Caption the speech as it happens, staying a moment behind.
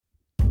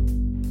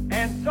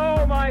And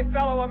so, my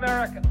fellow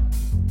Americans,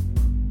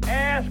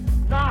 ask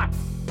not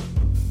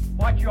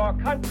what your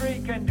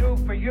country can do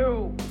for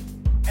you.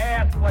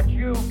 Ask what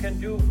you can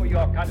do for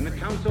your country. In the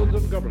councils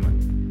of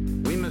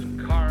government, we must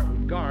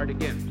guard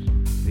against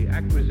the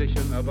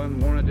acquisition of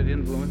unwarranted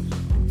influence,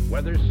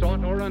 whether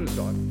sought or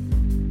unsought,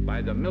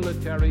 by the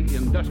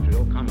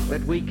military-industrial complex.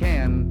 That we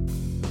can,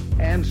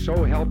 and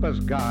so help us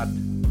God,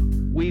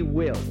 we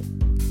will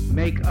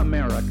make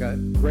America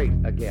great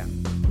again.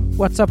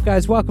 What's up,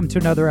 guys? Welcome to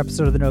another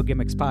episode of the No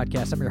Gimmicks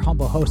Podcast. I'm your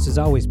humble host, as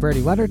always, Brady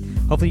Leonard.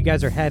 Hopefully you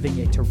guys are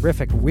having a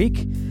terrific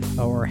week,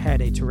 or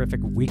had a terrific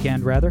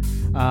weekend, rather.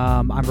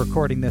 I'm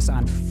recording this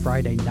on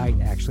Friday night,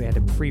 actually. I had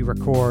to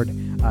pre-record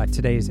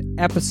today's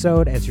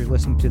episode. As you're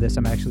listening to this,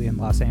 I'm actually in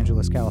Los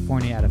Angeles,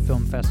 California at a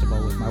film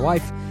festival with my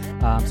wife,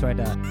 so I had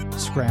to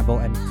scramble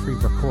and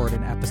pre-record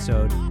an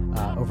episode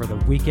over the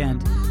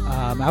weekend.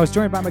 I was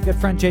joined by my good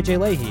friend JJ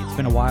Lahey. It's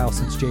been a while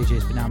since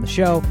JJ's been on the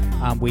show.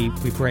 We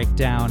break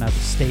down the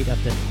state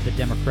of the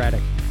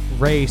Democratic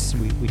race.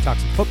 We talk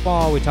some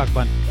football. We talk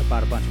about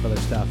a bunch of other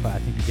stuff. I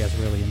think you guys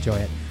really enjoy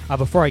it.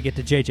 Before I get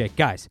to JJ,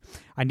 guys,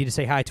 I need to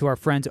say hi to our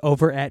friends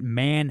over at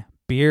Man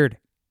Beard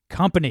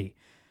Company.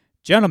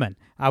 Gentlemen,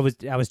 I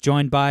was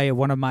joined by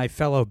one of my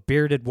fellow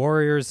bearded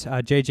warriors,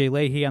 JJ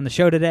Lahey, on the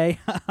show today.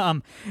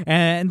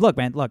 And look,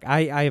 man,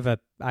 I have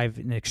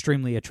an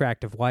extremely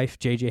attractive wife.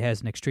 JJ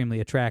has an extremely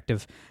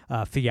attractive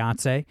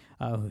fiance.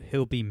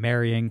 He'll be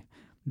marrying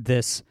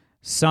this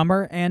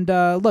summer. And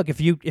look,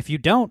 if you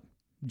don't,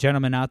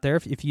 gentlemen out there,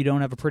 if you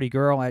don't have a pretty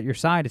girl at your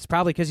side, it's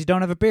probably because you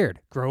don't have a beard.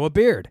 Grow a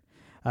beard.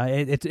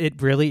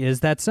 It really is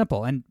that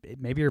simple. And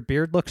maybe your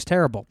beard looks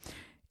terrible.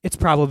 It's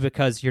probably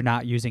because you're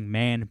not using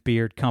Man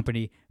Beard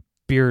Company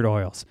beard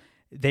oils.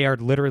 They are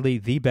literally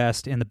the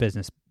best in the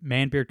business.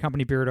 Man Beard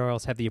Company beard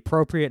oils have the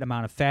appropriate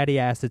amount of fatty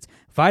acids,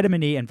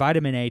 vitamin E, and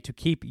vitamin A to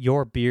keep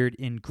your beard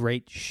in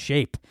great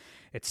shape.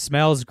 It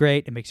smells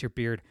great. It makes your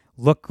beard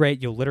look great.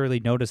 You'll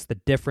literally notice the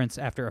difference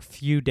after a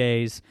few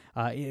days.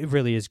 It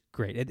really is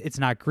great. It's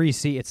not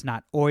greasy. It's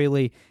not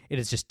oily. It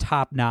is just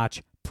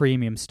top-notch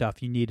premium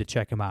stuff. You need to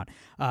check them out.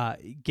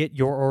 Get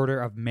your order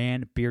of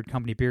Man Beard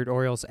Company beard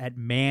oils at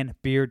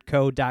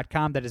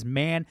manbeardco.com. That is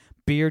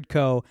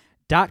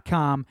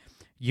manbeardco.com.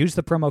 Use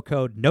the promo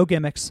code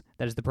NOGIMMICKS.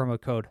 That is the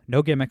promo code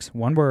NOGIMMICKS,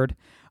 one word,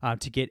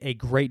 to get a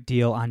great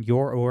deal on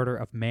your order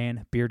of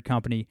Man Beard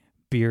Company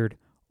beard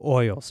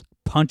oils.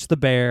 Punch the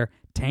bear,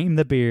 tame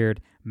the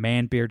beard,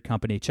 Man Beard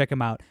Company. Check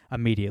them out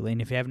immediately.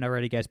 And if you haven't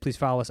already, guys, please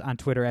follow us on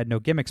Twitter at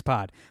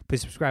NoGimmicksPod.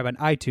 Please subscribe on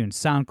iTunes,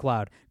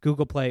 SoundCloud,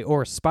 Google Play,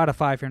 or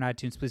Spotify. If you're on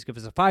iTunes, please give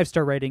us a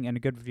 5-star rating and a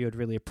good review. I'd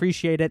really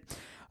appreciate it.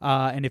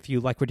 And if you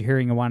like what you're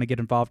hearing and want to get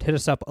involved, hit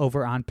us up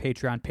over on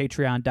Patreon,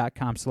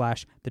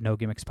 patreon.com/the No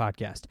Gimmicks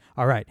Podcast.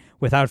 All right,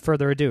 without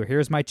further ado,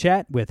 here's my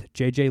chat with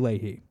JJ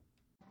Lahey.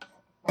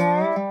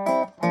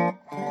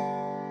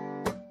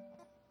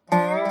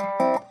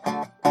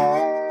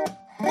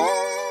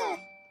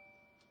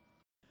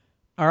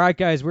 All right,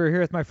 guys, we're here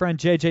with my friend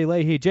JJ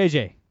Lahey.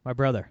 JJ, my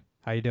brother,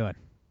 how you doing?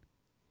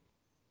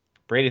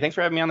 Brady, thanks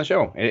for having me on the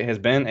show. It has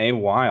been a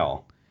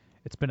while.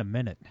 It's been a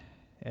minute,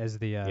 as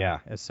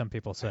some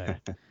people say.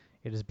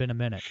 It has been a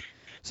minute.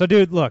 So,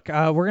 dude, look,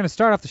 we're going to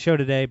start off the show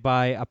today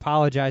by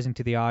apologizing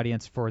to the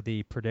audience for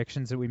the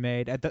predictions that we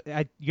made.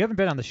 You haven't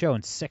been on the show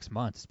in 6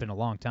 months. It's been a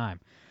long time.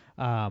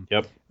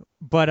 Yep.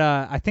 But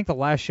I think the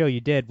last show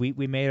you did,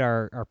 we made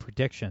our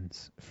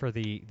predictions for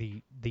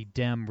the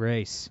Dem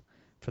race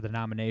for the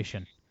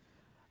nomination.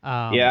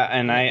 I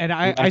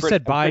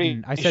said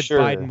Biden. I said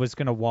sure Biden was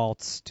going to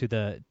waltz to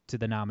the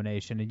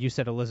nomination, and you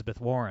said Elizabeth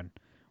Warren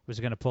was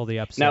going to pull the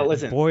upset. Now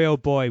listen, boy, oh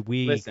boy,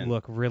 we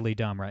look really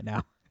dumb right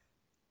now.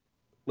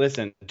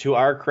 Listen, to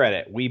our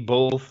credit, we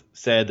both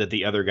said that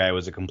the other guy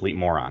was a complete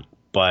moron,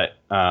 but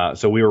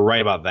so we were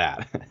right about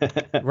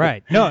that.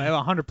 Right? No,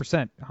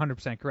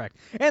 100% correct.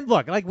 And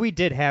look, like we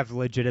did have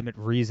legitimate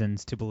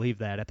reasons to believe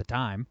that at the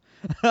time.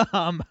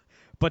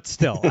 But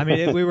still, I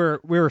mean, we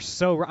were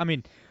so. I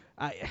mean,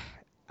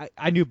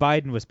 I knew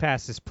Biden was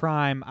past his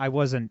prime. I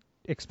wasn't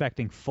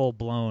expecting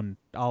full-blown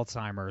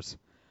Alzheimer's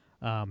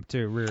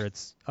to rear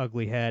its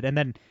ugly head. And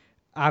then,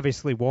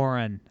 obviously,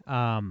 Warren.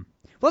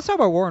 Let's talk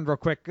about Warren real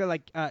quick.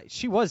 Like,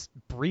 she was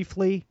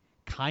briefly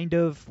kind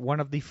of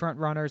one of the front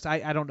runners.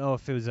 I don't know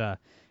if it was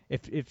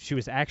if she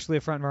was actually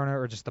a front runner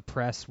or just the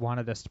press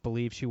wanted us to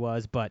believe she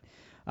was. But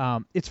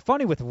it's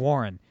funny with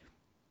Warren.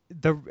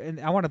 And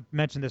I want to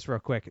mention this real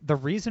quick. The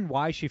reason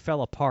why she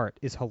fell apart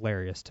is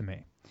hilarious to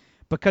me.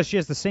 Because she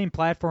has the same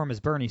platform as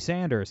Bernie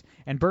Sanders,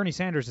 and Bernie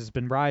Sanders has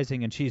been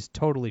rising, and she's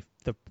totally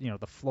the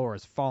floor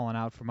has fallen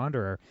out from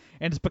under her,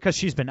 and it's because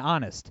she's been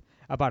honest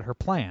about her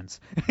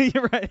plans,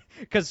 right?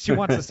 Because she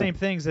wants the same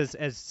things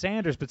as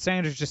Sanders, but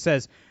Sanders just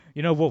says,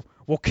 we'll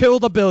kill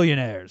the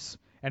billionaires,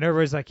 And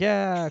everybody's like,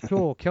 yeah,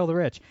 cool, kill the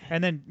rich.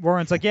 And then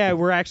Warren's like, yeah,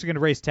 we're actually going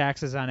to raise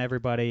taxes on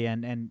everybody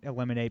and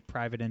eliminate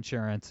private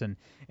insurance and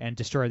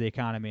destroy the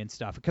economy and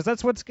stuff. Because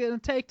that's what's going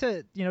to take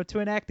to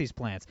enact these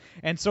plans.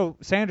 And so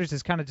Sanders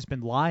has kind of just been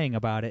lying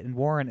about it, and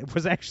Warren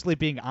was actually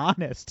being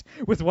honest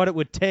with what it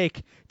would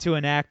take to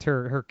enact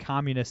her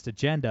communist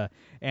agenda.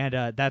 And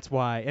that's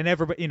why, and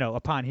everybody,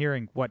 upon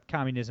hearing what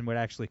communism would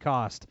actually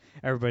cost,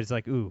 everybody's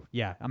like, ooh,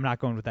 yeah, I'm not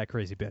going with that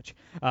crazy bitch.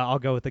 I'll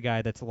go with the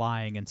guy that's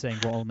lying and saying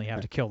we'll only have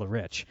to kill the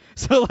rich.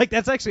 So,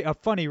 that's actually a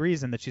funny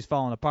reason that she's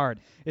fallen apart,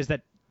 is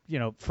that,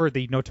 for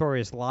the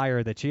notorious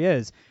liar that she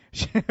is,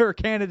 her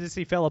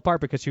candidacy fell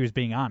apart because she was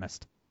being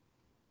honest.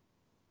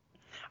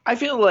 I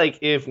feel like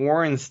if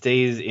Warren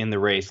stays in the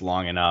race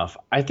long enough,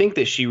 I think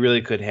that she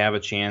really could have a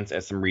chance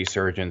at some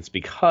resurgence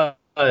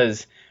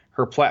because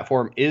her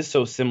platform is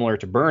so similar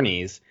to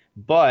Bernie's,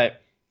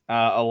 but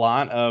a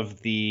lot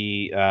of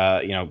the,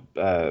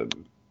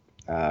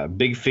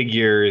 big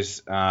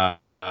figures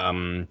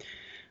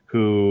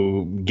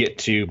who get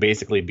to,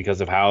 basically because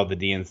of how the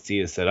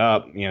DNC is set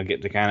up,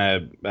 get to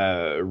kind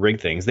of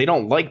rig things. They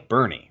don't like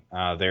Bernie.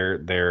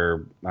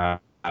 They're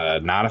not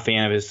a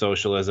fan of his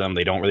socialism.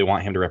 They don't really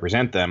want him to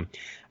represent them.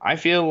 I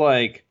feel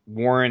like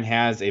Warren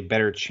has a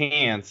better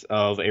chance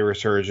of a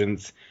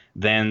resurgence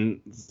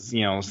than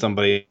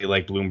somebody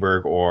like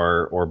Bloomberg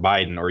or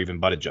Biden or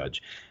even Buttigieg.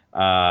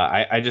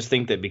 I just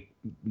think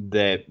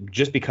that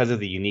just because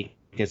of the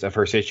uniqueness of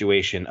her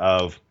situation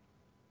of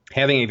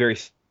having a very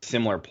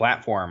similar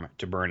platform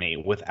to Bernie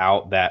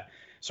without that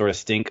sort of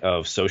stink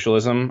of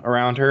socialism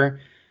around her,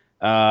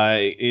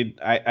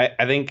 I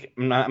think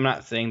I'm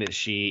not saying that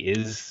she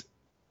is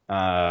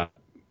going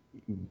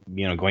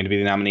to be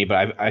the nominee,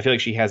 but I feel like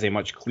she has a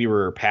much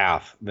clearer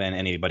path than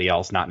anybody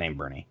else not named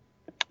Bernie.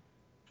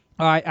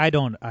 I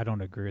don't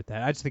agree with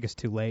that. I just think it's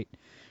too late.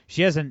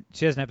 She doesn't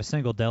have a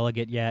single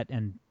delegate yet,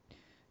 and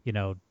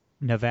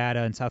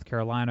Nevada and South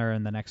Carolina are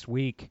in the next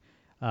week.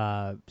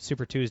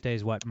 Super Tuesday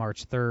is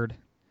March 3rd.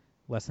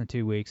 Less than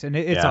 2 weeks, and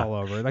it's all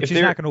over. Like,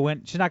 she's not going to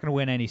win. She's not going to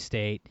win any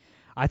state.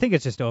 I think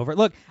it's just over.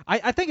 Look,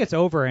 I think it's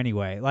over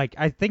anyway. Like,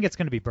 I think it's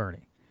going to be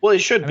Bernie. Well, it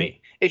should be.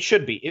 It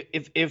should be.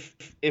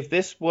 If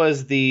this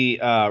was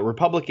the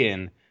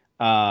Republican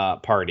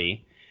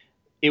Party,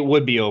 it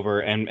would be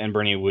over, and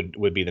Bernie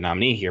would be the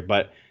nominee here.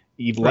 But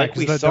like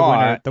we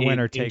saw the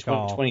winner take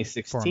all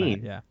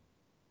 2016. Format,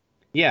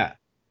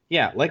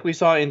 yeah. Like we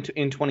saw in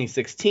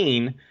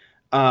 2016.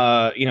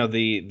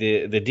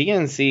 The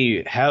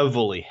DNC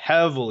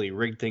heavily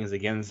rigged things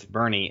against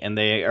Bernie, and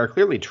they are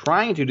clearly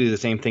trying to do the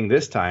same thing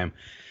this time.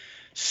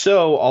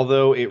 So,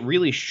 although it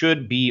really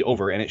should be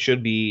over and it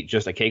should be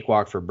just a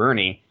cakewalk for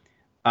Bernie,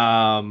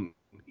 I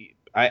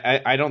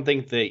don't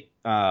think that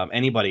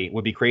anybody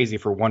would be crazy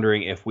for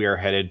wondering if we are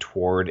headed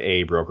toward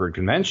a brokered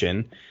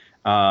convention.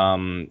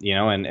 And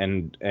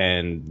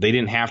they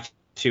didn't have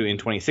to in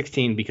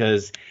 2016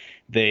 because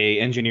they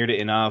engineered it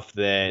enough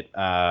that,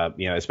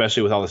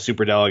 especially with all the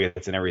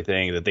superdelegates and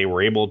everything, that they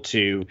were able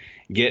to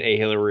get a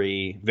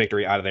Hillary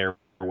victory out of there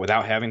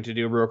without having to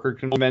do a brokered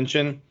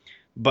convention.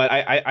 But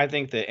I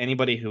think that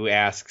anybody who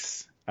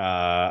asks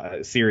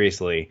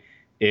seriously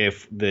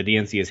if the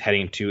DNC is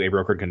heading to a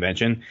brokered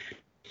convention,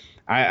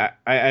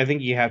 I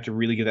think you have to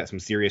really give that some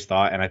serious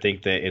thought, and I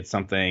think that it's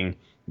something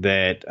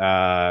that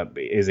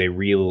is a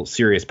real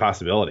serious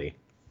possibility.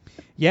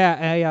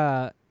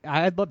 Yeah,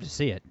 I'd love to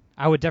see it.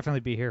 I would definitely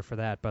be here for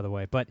that, by the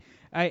way. But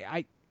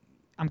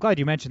I'm glad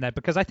you mentioned that,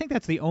 because I think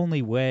that's the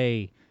only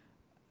way,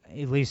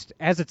 at least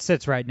as it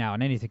sits right now,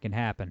 and anything can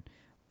happen.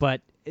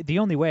 But the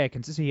only way I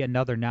can see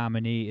another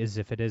nominee is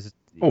if it is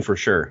for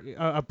sure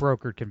a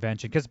brokered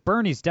convention, because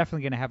Bernie's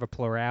definitely going to have a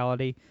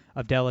plurality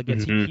of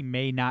delegates. Mm-hmm. He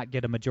may not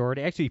get a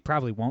majority. Actually, he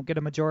probably won't get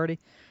a majority.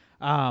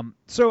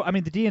 So, I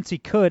mean, the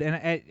DNC could,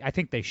 and I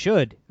think they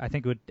should. I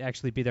think it would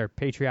actually be their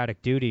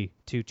patriotic duty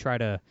to try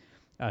to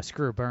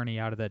screw Bernie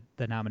out of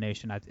the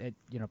nomination.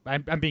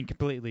 I'm being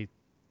completely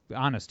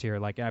honest here.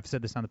 Like, I've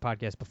said this on the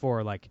podcast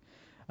before. Like,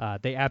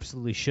 they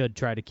absolutely should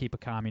try to keep a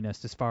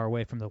communist as far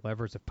away from the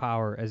levers of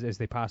power as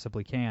they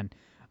possibly can.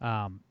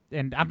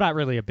 And I'm not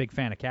really a big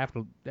fan of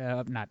capital.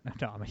 I'm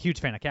a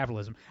huge fan of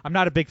capitalism. I'm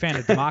not a big fan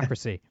of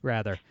democracy,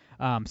 rather.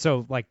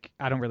 So, like,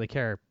 I don't really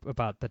care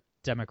about the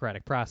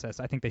democratic process.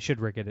 I think they should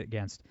rig it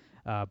against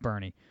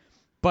Bernie.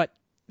 But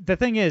the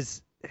thing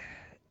is,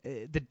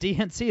 the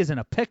DNC is in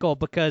a pickle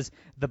because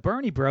the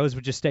Bernie bros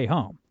would just stay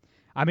home.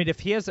 I mean, if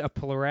he has a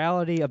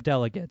plurality of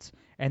delegates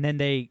and then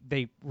they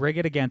rig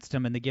it against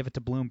him and they give it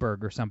to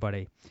Bloomberg or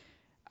somebody,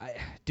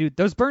 dude,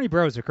 those Bernie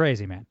bros are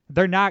crazy, man.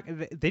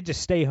 They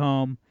just stay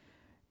home.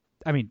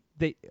 I mean,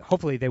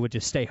 hopefully they would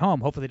just stay home.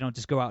 Hopefully they don't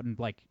just go out and,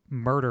 like,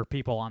 murder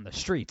people on the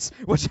streets,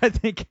 which I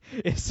think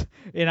is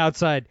an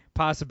outside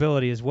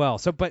possibility as well.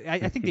 So, but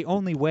I think the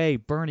only way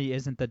Bernie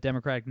isn't the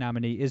Democratic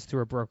nominee is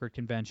through a brokered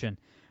convention.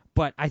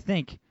 But I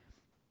don't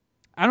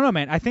know,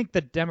 man. I think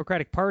the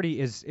Democratic Party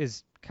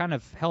is kind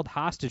of held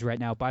hostage right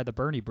now by the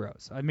Bernie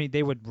bros. I mean,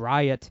 they would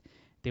riot,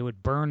 they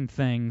would burn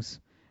things,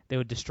 they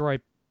would destroy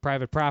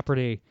private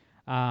property.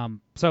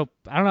 So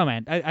I don't know,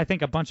 man. I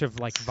think a bunch of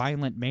like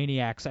violent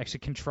maniacs actually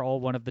control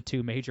one of the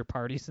two major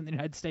parties in the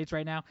United States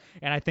right now,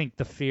 and I think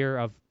the fear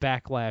of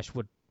backlash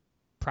would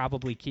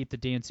probably keep the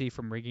DNC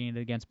from rigging it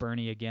against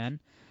Bernie again.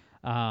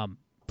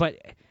 But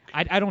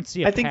I don't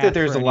see a I think path that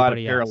there's for a lot of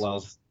anybody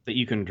parallels else. that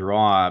you can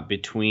draw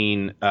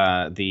between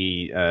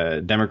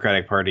the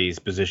Democratic Party's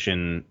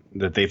position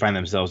that they find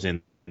themselves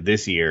in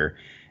this year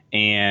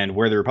and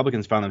where the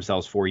Republicans found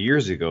themselves 4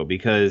 years ago,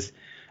 because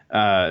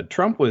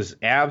Trump was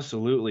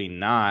absolutely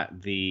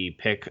not the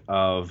pick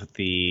of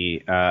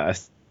the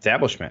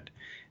establishment.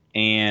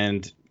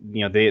 And,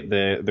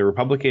 the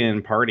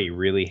Republican Party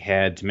really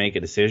had to make a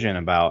decision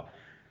about,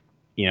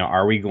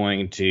 are we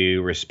going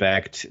to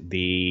respect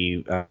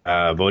the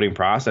voting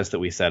process that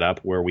we set up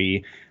where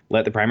we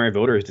let the primary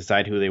voters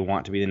decide who they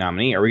want to be the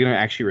nominee? Are we going to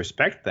actually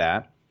respect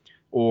that?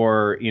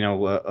 Or,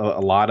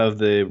 a lot of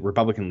the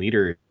Republican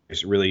leaders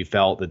really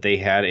felt that they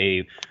had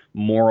a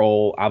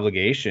moral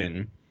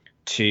obligation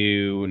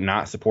to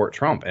not support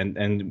Trump.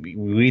 And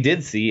we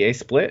did see a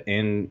split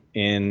in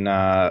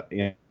a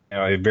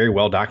very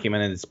well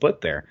documented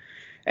split there.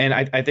 And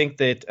I think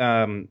that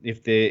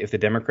if the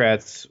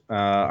Democrats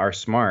are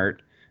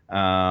smart,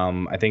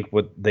 I think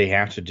what they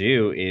have to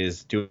do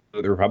is do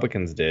what the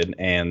Republicans did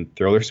and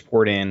throw their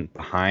support in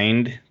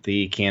behind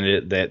the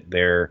candidate that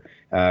their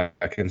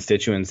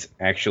constituents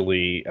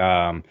actually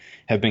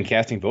have been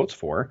casting votes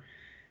for.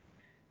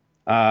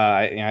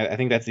 I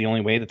think that's the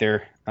only way that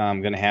they're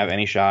going to have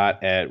any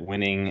shot at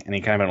winning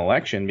any kind of an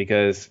election,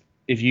 because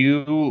if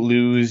you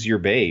lose your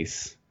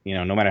base,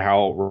 no matter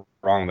how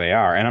wrong they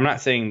are, and I'm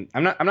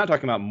not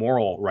talking about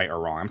moral right or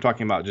wrong. I'm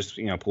talking about just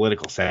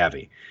political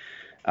savvy.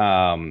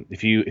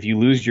 If you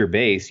lose your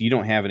base, you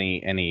don't have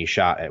any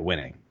shot at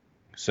winning.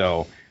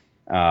 So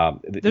I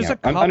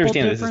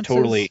understand this is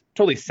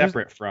totally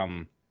separate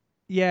from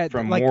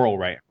moral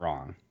right and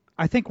wrong.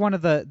 I think one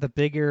of the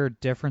bigger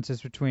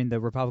differences between the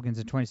Republicans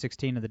in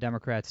 2016 and the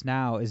Democrats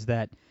now is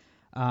that,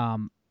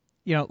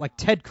 like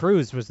Ted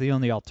Cruz was the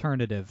only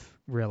alternative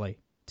really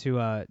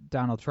to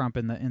Donald Trump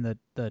in the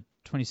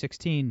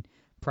 2016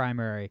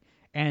 primary,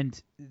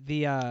 and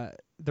the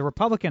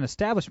Republican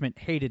establishment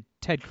hated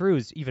Ted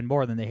Cruz even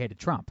more than they hated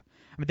Trump.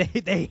 I mean,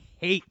 they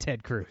hate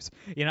Ted Cruz.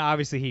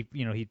 Obviously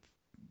he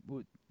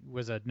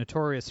was a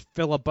notorious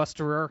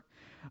filibusterer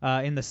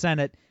in the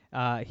Senate.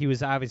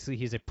 He's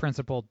a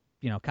principled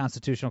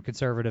constitutional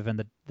conservative,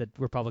 and the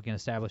Republican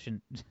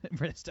establishment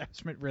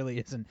really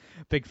isn't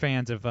big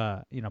fans of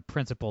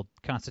principled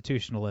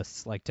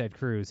constitutionalists like Ted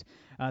Cruz.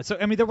 So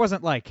I mean, there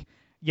wasn't like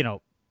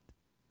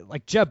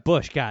Jeb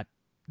Bush got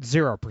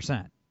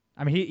 0%.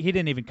 I mean, he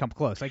didn't even come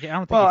close. Like I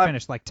don't think he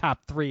finished like top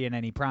 3 in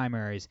any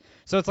primaries.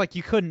 So it's like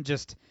you couldn't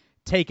just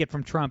take it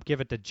from Trump, give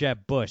it to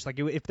Jeb Bush. Like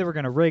if they were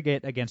going to rig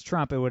it against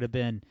Trump, it would have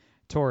been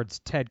towards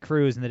Ted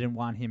Cruz, and they didn't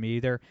want him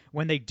either.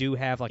 When they do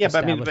have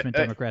establishment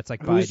Democrats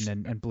like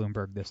Biden and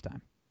Bloomberg this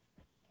time.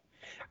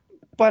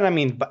 But I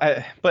mean,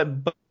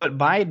 but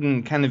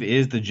Biden kind of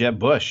is the Jeb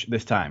Bush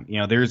this time.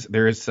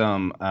 There is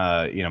some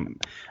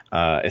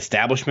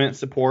establishment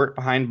support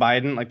behind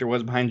Biden, like there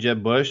was behind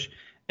Jeb Bush,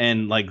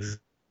 and like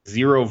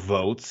 0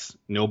 votes.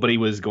 Nobody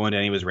was going to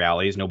any of his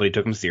rallies. Nobody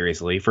took him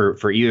seriously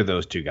for either of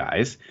those two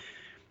guys.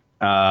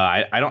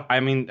 I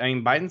mean,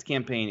 Biden's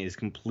campaign is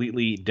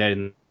completely dead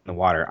in the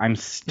water. I'm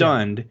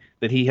stunned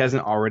that he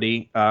hasn't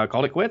already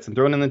called it quits and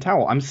thrown in the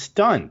towel. I'm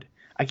stunned.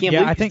 I can't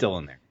believe he's still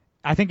in there.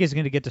 I think he's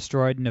going to get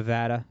destroyed in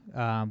Nevada,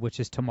 which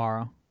is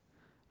tomorrow.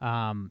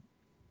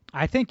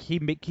 I think he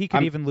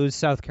could even lose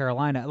South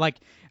Carolina. Like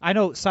I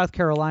know South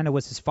Carolina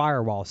was his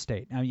firewall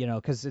state,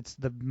 because it's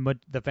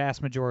the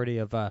vast majority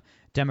of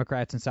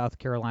Democrats in South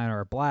Carolina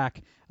are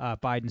black.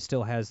 Biden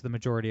still has the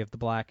majority of the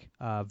black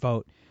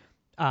vote.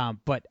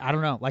 But I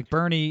don't know. Like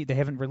Bernie, they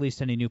haven't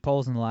released any new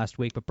polls in the last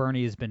week, but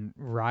Bernie has been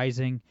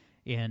rising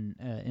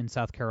in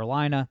South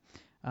Carolina.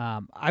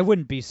 I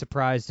wouldn't be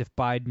surprised if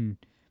Biden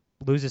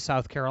loses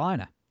South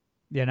Carolina.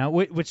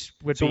 Which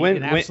would be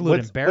an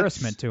absolute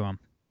embarrassment to him.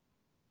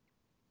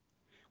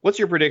 What's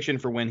your prediction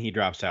for when he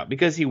drops out?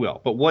 Because he will.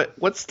 But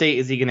what state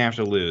is he going to have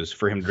to lose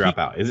for him to drop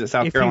out? Is it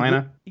South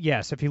Carolina?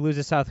 Yes. If he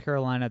loses South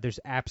Carolina, there's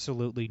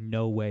absolutely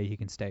no way he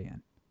can stay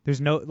in.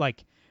 There's no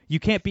you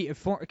can't be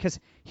because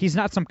he's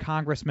not some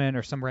congressman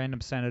or some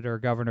random senator or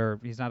governor.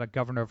 He's not a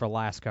governor of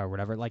Alaska or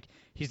whatever. Like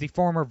he's the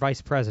former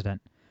vice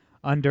president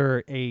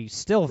under a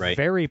still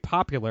very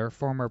popular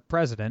former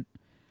president,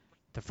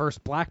 the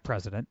first black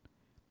president.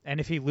 And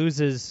if he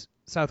loses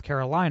South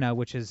Carolina,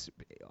 which is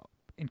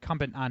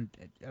incumbent on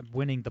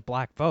winning the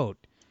black vote,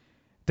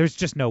 there's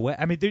just no way.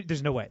 I mean,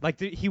 there's no way. Like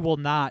he will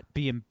not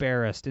be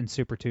embarrassed in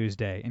Super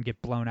Tuesday and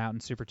get blown out in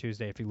Super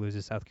Tuesday if he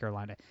loses South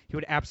Carolina. He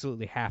would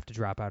absolutely have to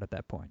drop out at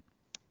that point.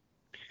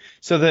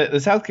 So the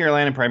South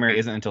Carolina primary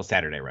isn't until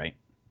Saturday, right?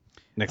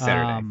 Next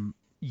Saturday.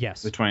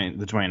 Yes. The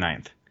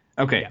 29th.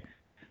 Okay. Yeah.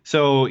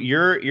 So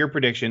your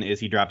prediction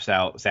is he drops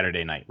out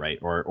Saturday night, right?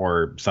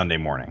 Or Sunday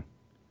morning.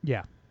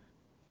 Yeah.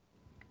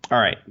 All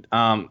right.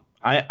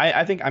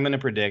 I think I'm going to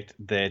predict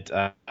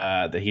that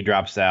that he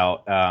drops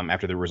out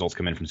after the results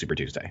come in from Super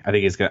Tuesday. I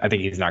think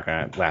he's not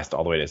going to last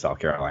all the way to South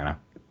Carolina.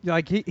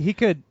 Like he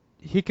could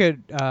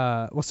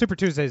well, Super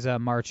Tuesday's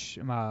March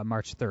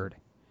 3rd,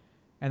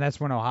 and that's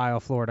when Ohio,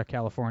 Florida,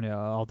 California,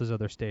 all those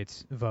other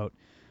states vote.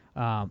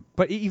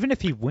 But even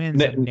if he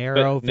wins a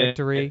narrow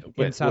victory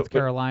in South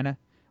Carolina,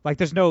 like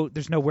there's no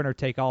winner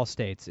take all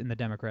states in the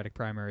Democratic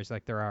primaries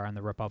like there are on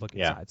the Republican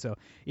side. So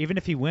even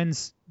if he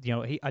wins,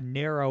 a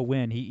narrow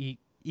win, he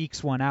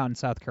ekes one out in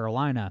South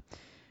Carolina.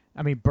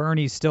 I mean,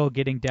 Bernie's still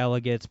getting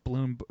delegates.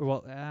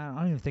 Well, I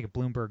don't even think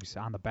Bloomberg's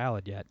on the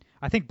ballot yet.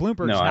 I think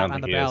Bloomberg's not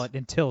on the ballot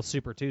until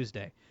Super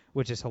Tuesday,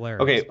 which is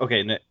hilarious.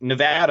 Okay.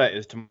 Nevada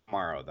is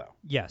tomorrow, though.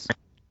 Yes.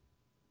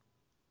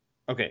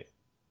 Okay.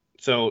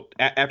 So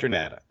after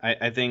Nevada,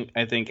 I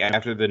think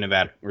after the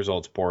Nevada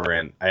results pour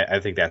in, I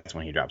think that's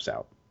when he drops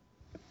out.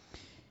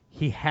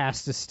 He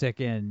has to stick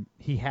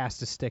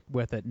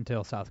with it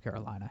until South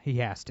Carolina. He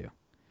has to.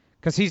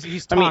 Because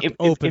he's talked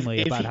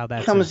openly about how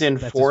that's comes in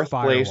fourth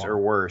place or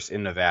worse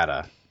in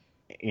Nevada.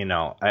 I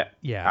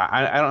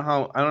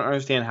don't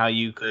understand how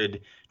you could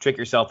trick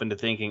yourself into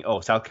thinking, oh,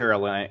 South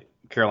Carolina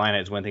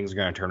is when things are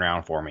going to turn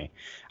around for me.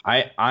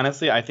 I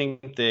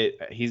think that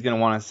he's going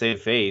to want to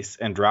save face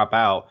and drop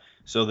out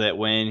so that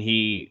when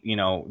he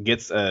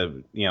gets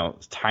a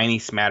tiny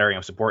smattering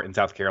of support in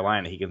South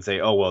Carolina, he can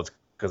say, oh well, it's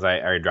because I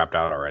already dropped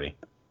out already.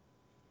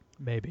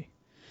 Maybe.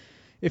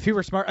 If he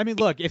were smart, I mean,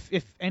 look,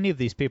 if any of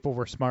these people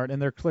were smart,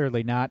 and they're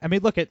clearly not. I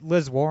mean, look at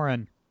Liz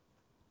Warren.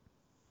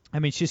 I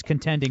mean, she's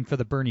contending for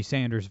the Bernie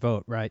Sanders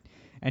vote, right?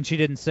 And she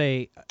didn't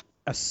say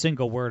a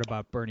single word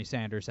about Bernie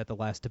Sanders at the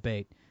last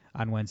debate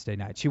on Wednesday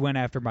night. She went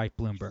after Mike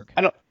Bloomberg,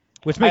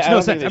 which makes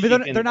no sense. I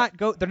mean, they're not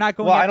going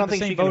after the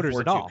same voters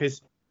at all.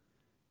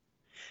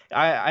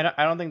 I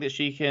don't think that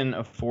she can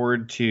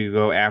afford to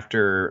go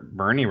after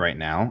Bernie right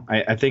now.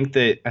 I think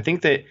that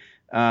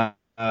what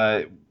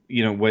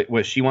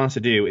she wants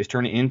to do is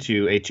turn it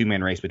into a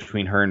two-man race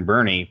between her and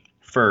Bernie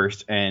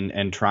first,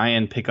 and try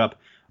and pick up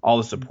all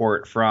the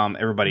support from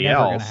everybody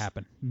else.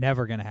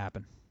 Never gonna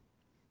happen.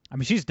 I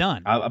mean, she's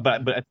done.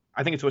 But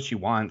I think it's what she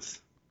wants.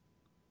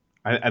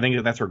 I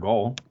think that's her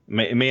goal.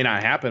 It may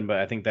not happen, but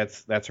I think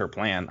that's her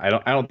plan. I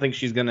don't think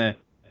she's gonna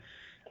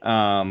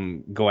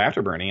go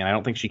after Bernie, and I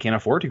don't think she can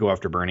afford to go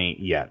after Bernie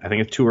yet. I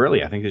think it's too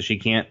early. I think that she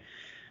can't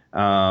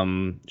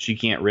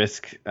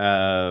risk.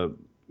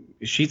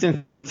 She's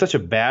in such a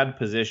bad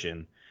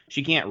position.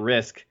 She can't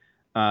risk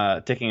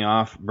ticking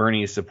off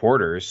Bernie's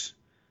supporters.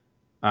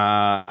 She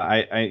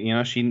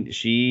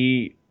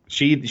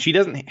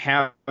doesn't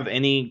have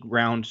any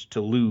ground to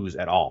lose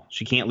at all.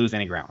 She can't lose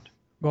any ground.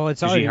 Well,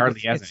 it's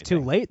too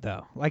late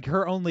though. Like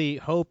her only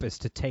hope is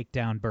to take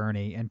down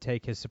Bernie and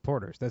take his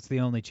supporters. That's the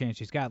only chance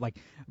she's got. Like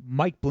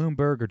Mike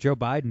Bloomberg or Joe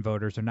Biden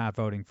voters are not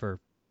voting for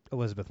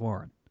Elizabeth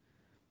Warren.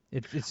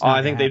 It's not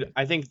I think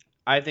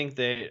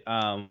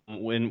that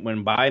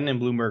when Biden and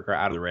Bloomberg are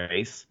out of the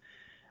race,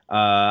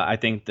 I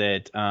think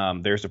that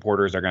their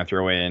supporters are going to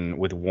throw in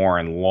with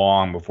Warren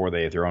long before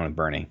they throw in with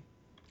Bernie.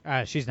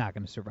 She's not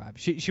going to survive.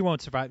 She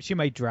won't survive. She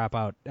might drop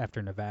out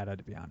after Nevada,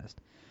 to be honest.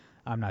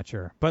 I'm not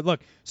sure. But look,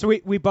 so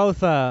we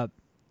both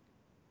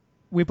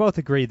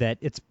agree that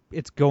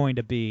it's going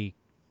to be,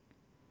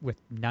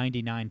 with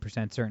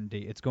 99% certainty,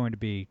 it's going to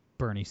be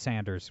Bernie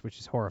Sanders, which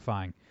is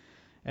horrifying.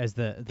 As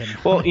the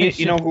well,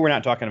 you know who we're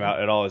not talking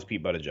about at all is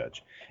Pete Buttigieg,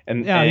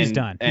 and he's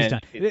done.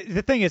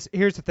 The thing is,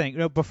 here's the thing.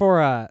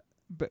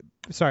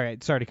 Sorry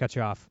to cut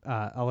you off.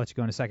 I'll let you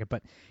go in a second.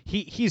 But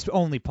he's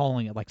only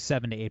polling at like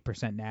 7 to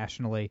 8%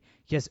 nationally.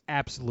 He has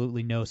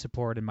absolutely no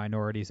support in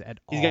minorities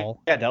at all. He's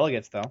got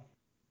delegates though.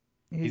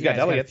 He's got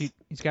delegates.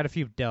 He's got a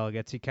few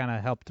delegates. He kind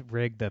of helped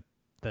rig the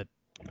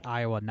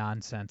Iowa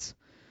nonsense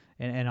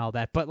and all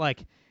that. But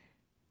like.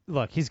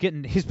 Look, he's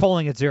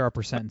polling at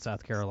 0% in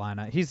South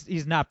Carolina.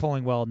 He's not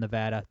polling well in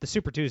Nevada. The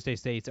Super Tuesday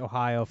states,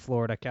 Ohio,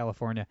 Florida,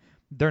 California,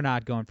 they're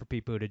not going for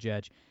Pete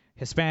Buttigieg.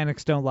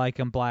 Hispanics don't like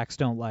him. Blacks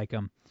don't like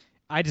him.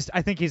 I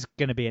think he's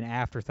going to be an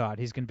afterthought.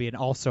 He's going to be an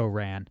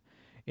also-ran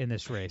in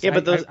this race. Yeah,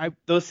 but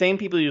those same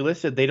people you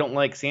listed, they don't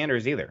like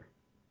Sanders either.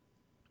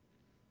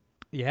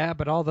 Yeah,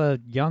 but all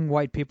the young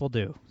white people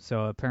do.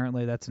 So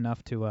apparently that's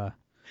enough to...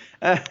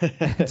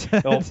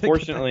 Well,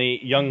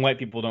 fortunately, young white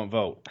people don't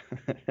vote.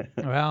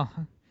 Well...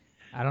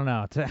 I don't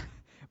know.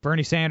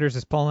 Bernie Sanders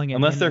is polling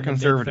unless they're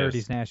conservatives. In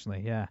the 30s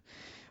nationally. Yeah.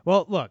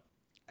 Well, look,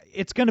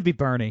 it's going to be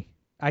Bernie.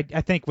 I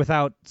think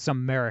without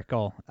some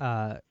miracle,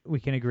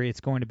 we can agree it's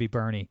going to be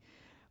Bernie.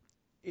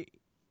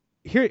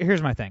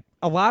 Here's my thing.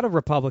 A lot of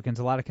Republicans,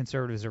 a lot of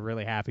conservatives are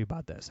really happy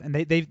about this, and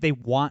they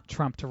want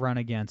Trump to run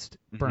against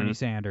Bernie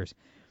Sanders.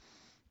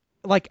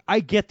 Like,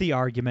 I get the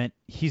argument.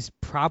 He's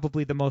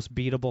probably the most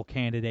beatable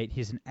candidate.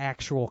 He's an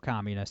actual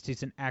communist.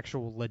 He's an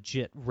actual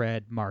legit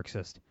red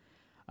Marxist.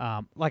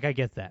 I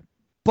get that.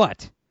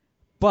 But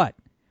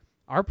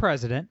our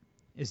president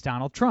is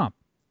Donald Trump.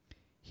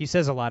 He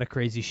says a lot of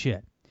crazy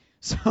shit.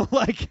 So,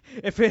 like,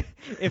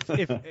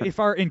 if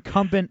our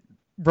incumbent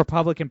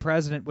Republican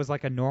president was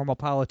like a normal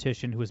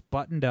politician who was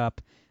buttoned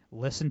up,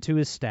 listened to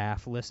his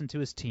staff, listened to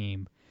his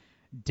team,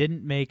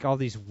 didn't make all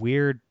these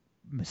weird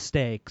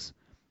mistakes,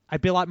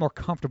 I'd be a lot more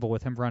comfortable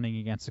with him running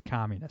against a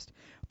communist.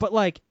 But,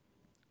 like,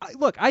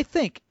 look, I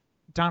think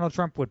Donald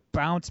Trump would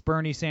bounce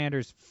Bernie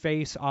Sanders'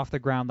 face off the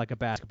ground like a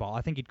basketball.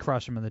 I think he'd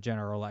crush him in the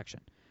general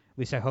election. At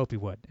least I hope he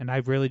would, and I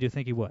really do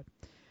think he would.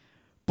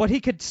 But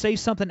he could say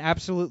something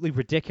absolutely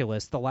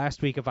ridiculous the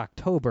last week of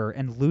October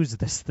and lose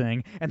this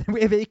thing, and then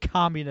we have a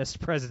communist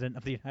president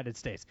of the United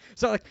States.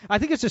 So, like, I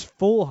think it's just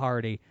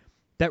foolhardy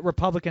that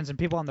Republicans and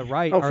people on the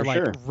right are,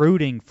 like,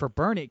 rooting for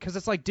Bernie, because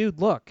it's like, dude,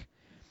 look.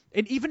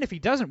 And even if he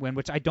doesn't win,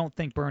 which I don't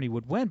think Bernie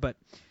would win, but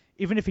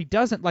even if he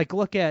doesn't, like,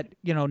 look at,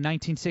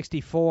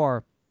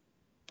 1964,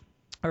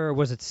 or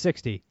was it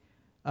 60,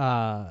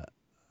 with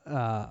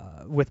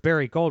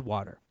Barry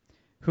Goldwater,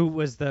 who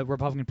was the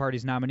Republican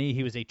Party's nominee.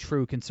 He was a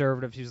true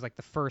conservative. He was, like,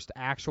 the first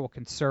actual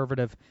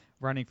conservative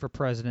running for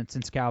president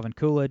since Calvin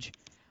Coolidge.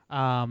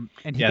 And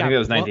he I think it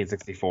was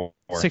 1964.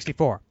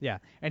 64, yeah.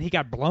 And he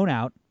got blown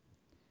out,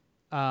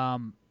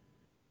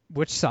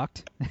 which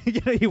sucked.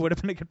 He would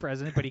have been a good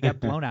president, but he got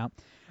blown out.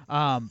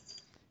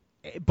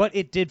 But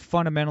it did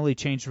fundamentally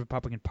change the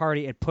Republican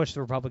Party. It pushed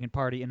the Republican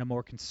Party in a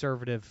more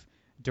conservative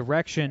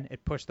direction.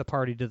 It pushed the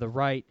party to the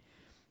right.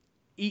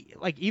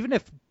 Even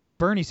if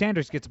Bernie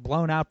Sanders gets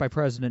blown out by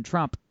President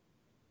Trump,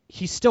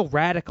 he's still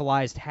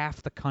radicalized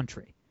half the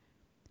country.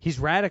 He's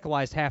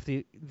radicalized half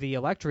the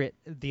electorate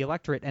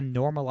and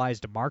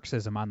normalized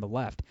Marxism on the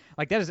left.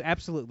 Like, that is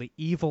absolutely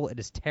evil. It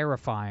is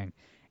terrifying.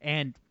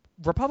 And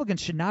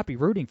Republicans should not be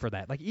rooting for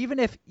that. Like, even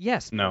if,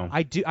 yes, no,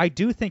 I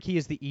do think he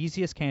is the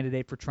easiest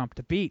candidate for Trump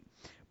to beat,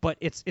 but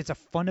it's a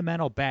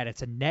fundamental bet.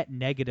 It's a net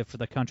negative for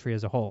the country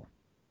as a whole.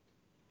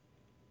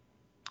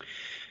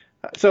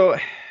 So,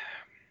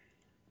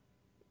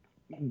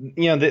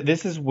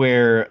 this is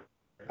where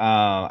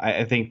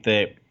I think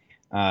that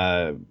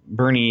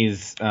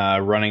Bernie's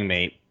running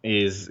mate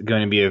is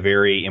going to be a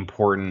very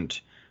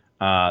important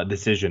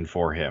decision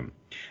for him.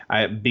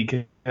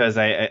 Because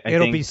I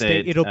think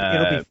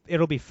that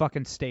it'll be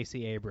fucking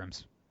Stacey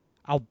Abrams.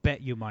 I'll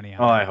bet you money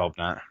on it. I hope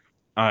not.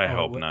 I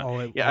hope not.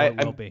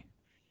 It will be.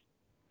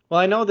 Well,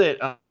 I know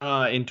that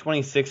in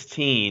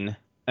 2016,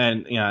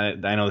 and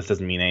I know this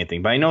doesn't mean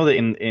anything, but I know that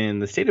in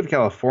the state of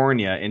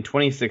California in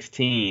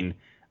 2016,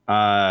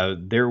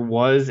 there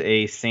was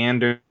a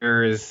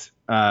Sanders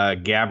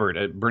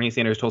Gabbard, Bernie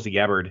Sanders Tulsi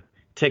Gabbard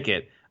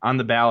ticket on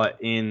the ballot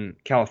in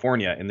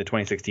California in the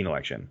 2016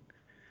 election.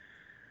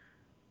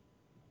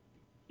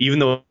 Even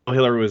though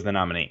Hillary was the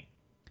nominee.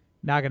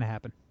 Not going to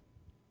happen.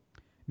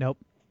 Nope.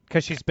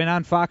 Because she's been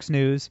on Fox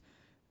News.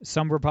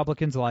 Some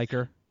Republicans like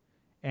her.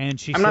 And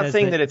I'm not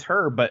saying that it's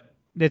her, but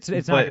it's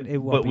not.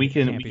 But we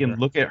can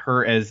look at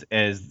her as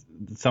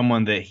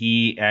someone that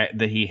he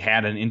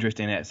had an interest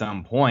in at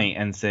some point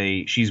and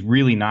say she's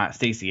really not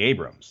Stacey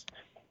Abrams.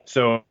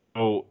 So,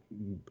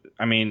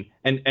 I mean,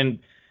 and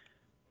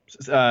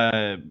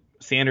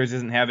Sanders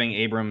isn't having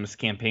Abrams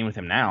campaign with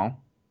him now.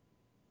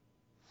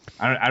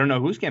 I don't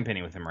know who's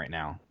campaigning with him right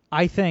now.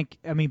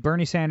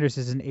 Bernie Sanders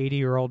is an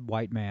 80-year-old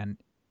white man.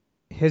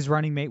 His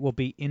running mate will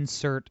be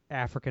insert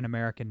African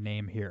American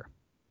name here.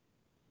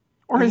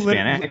 Or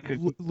Hispanic.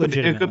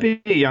 It could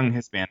be a young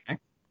Hispanic.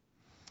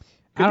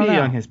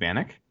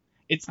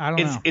 It's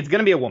going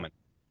to be a woman.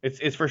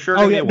 It's for sure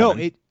going to be a woman.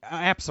 No, it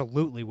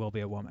absolutely will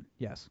be a woman.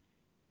 Yes.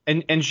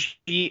 And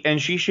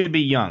she should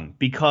be young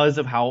because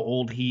of how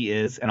old he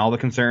is and all the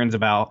concerns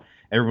about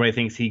everybody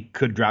thinks he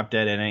could drop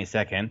dead at any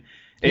second.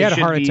 He had a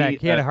heart attack.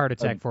 He had a heart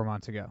attack 4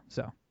 months ago.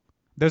 So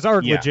those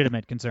are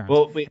legitimate concerns.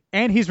 Well,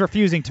 and he's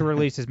refusing to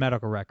release his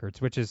medical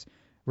records, which is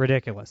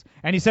ridiculous.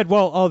 And he said,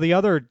 well, the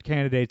other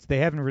candidates, they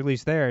haven't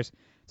released theirs.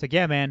 It's like,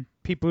 yeah, man,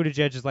 Pete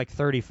Buttigieg is like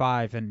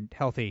 35 and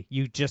healthy.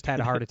 You just had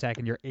a heart attack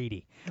and you're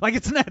 80. Like,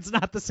 it's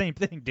not the same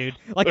thing, dude.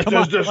 Like, come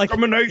on.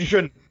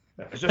 Discrimination.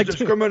 It's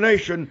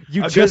discrimination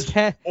you against just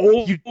had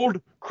old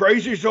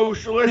crazy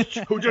socialists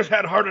who just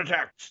had heart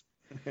attacks.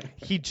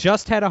 He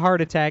just had a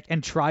heart attack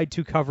and tried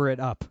to cover it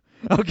up.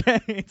 Okay,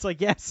 it's like,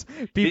 yes,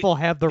 people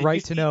have the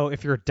right to know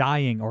if you're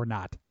dying or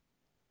not.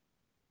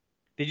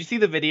 Did you see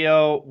the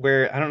video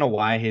where, I don't know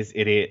why his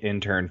idiot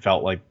intern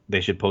felt like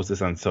they should post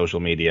this on social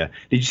media.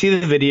 Did you see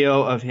the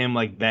video of him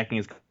like backing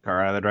his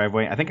car out of the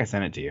driveway? I think I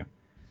sent it to you.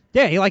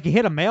 Yeah, he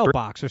hit a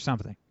mailbox or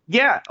something.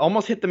 Yeah,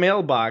 almost hit the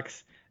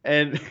mailbox,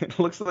 and it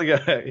looks like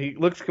he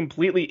looks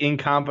completely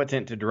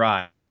incompetent to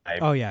drive.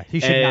 Oh yeah, he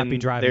should not be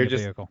driving a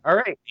vehicle. All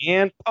right,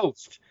 and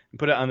post and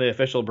put it on the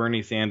official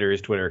Bernie Sanders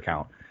Twitter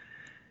account.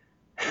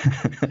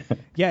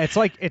 Yeah, it's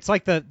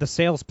like the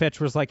sales pitch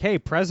was like, hey,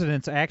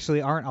 presidents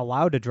actually aren't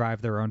allowed to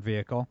drive their own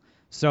vehicle.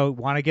 So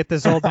want to get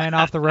this old man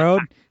off the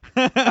road?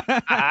 It's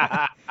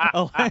like,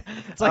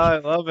 I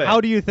love it.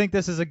 How do you think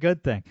this is a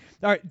good thing?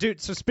 All right, dude.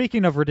 So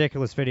speaking of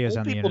ridiculous videos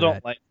on the internet,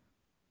 don't like.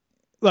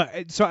 Look,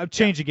 so I'm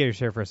changing gears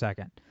here for a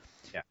second.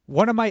 Yeah.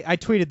 I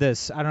tweeted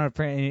this. I don't know if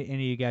any of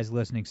you guys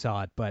listening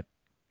saw it, but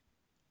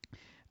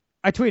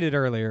I tweeted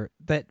earlier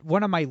that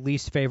one of my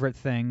least favorite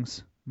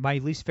things, my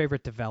least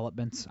favorite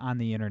developments on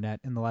the internet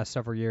in the last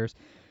several years,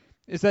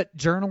 is that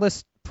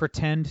journalists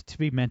pretend to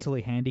be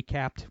mentally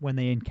handicapped when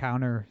they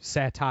encounter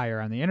satire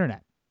on the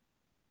internet.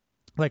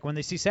 Like when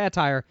they see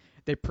satire,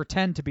 they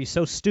pretend to be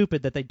so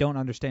stupid that they don't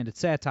understand it's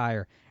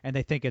satire, and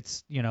they think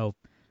it's,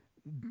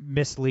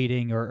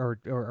 misleading or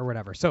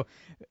whatever. So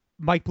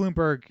Mike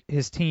Bloomberg,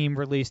 his team,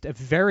 released a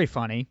very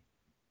funny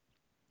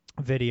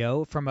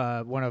video from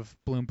one of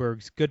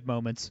Bloomberg's good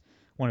moments,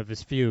 one of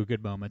his few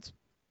good moments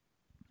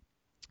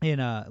in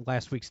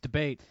last week's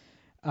debate,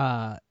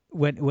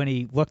 when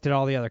he looked at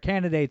all the other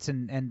candidates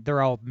and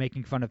they're all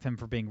making fun of him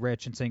for being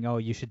rich and saying, oh,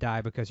 you should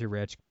die because you're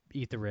rich,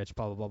 eat the rich,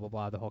 blah, blah, blah, blah,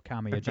 blah, the whole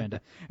commie agenda.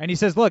 And he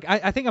says, look,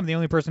 I think I'm the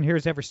only person here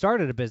who's ever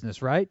started a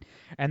business, right?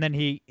 And then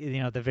he,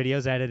 the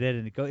video's edited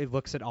and it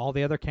looks at all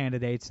the other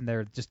candidates and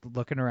they're just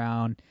looking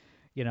around,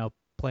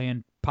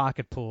 playing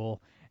pocket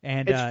pool.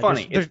 And it's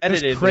funny. There's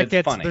edited, crickets. but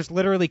it's funny. There's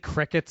literally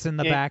crickets in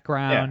the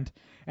background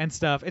and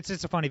stuff. It's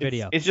just a funny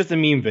video. It's just a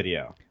meme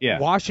video. Yeah.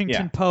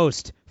 Washington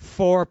Post,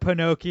 4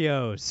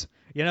 Pinocchios.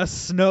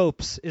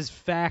 Snopes is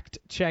fact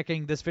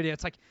checking this video.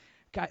 It's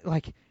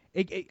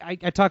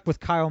I talked with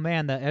Kyle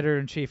Mann, the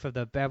editor-in-chief of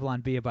the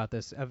Babylon Bee, about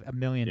this a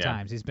million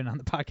times. He's been on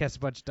the podcast a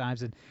bunch of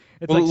times, and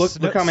it's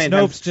look how many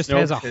times Snopes just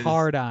has a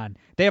hard-on.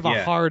 They have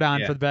a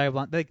hard-on for the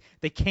Babylon.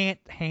 They can't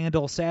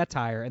handle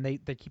satire, and they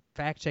keep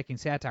fact-checking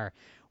satire.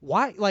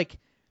 Why?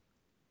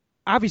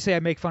 Obviously, I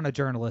make fun of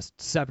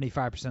journalists.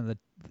 75%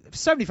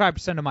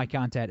 of my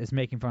content is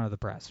making fun of the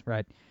press,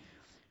 right?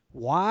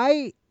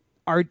 Why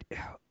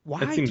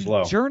that seems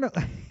low.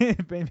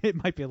 It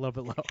might be a little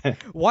bit low.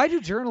 Why do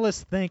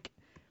journalists think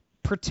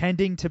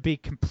pretending to be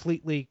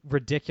completely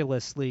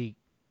ridiculously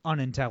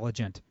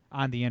unintelligent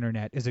on the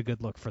internet is a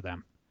good look for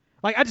them?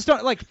 I just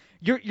don't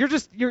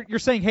you're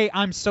saying, hey,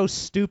 I'm so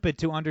stupid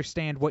to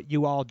understand what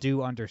you all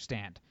do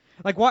understand.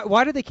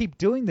 Why do they keep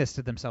doing this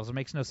to themselves? It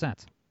makes no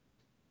sense.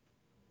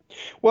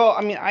 Well,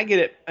 I mean, I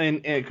get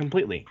it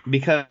completely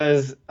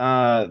because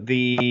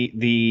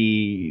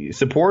the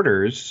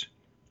supporters,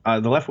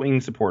 the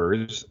left-wing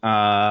supporters,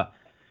 that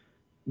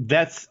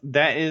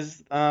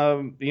is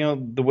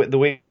the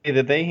way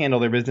that they handle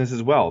their business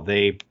as well.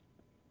 They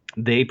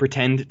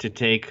pretend to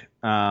take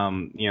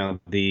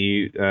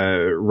the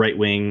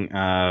right-wing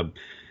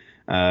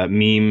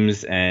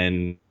memes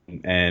and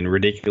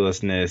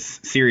ridiculousness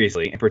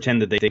seriously and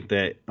pretend that they think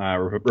that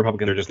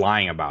Republicans are just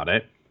lying about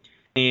it.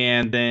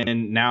 And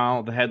then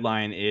now the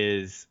headline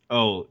is,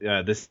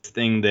 this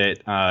thing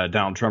that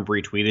Donald Trump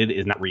retweeted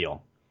is not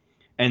real.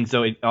 And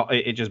so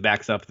it just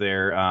backs up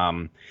their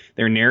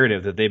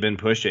narrative that they've been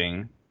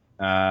pushing,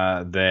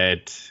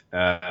 that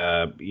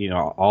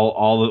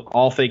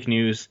all fake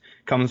news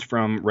comes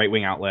from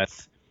right-wing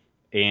outlets,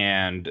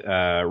 and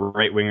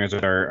right-wingers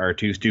are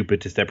too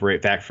stupid to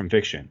separate fact from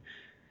fiction.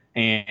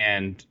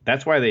 And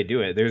that's why they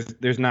do it.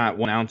 There's not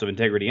 1 ounce of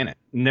integrity in it.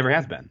 Never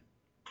has been.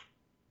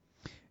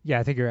 Yeah,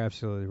 I think you're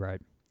absolutely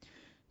right.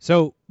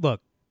 So,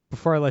 look,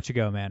 before I let you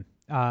go, man,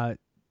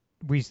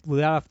 we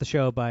let off the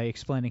show by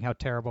explaining how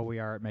terrible we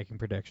are at making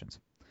predictions.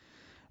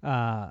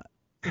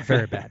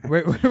 Very bad.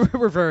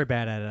 We're very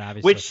bad at it,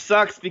 obviously. Which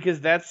sucks because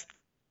that's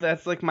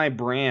like my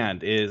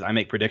brand is I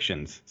make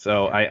predictions.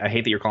 So I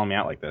hate that you're calling me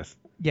out like this.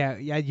 Yeah,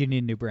 you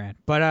need a new brand.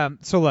 But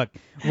so look,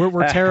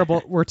 we're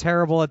terrible. We're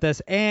terrible at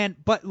this.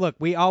 But look,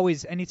 we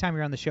always, anytime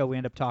you're on the show, we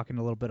end up talking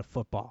a little bit of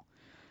football.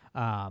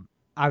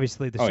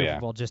 Obviously, the Super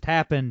Bowl just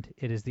happened.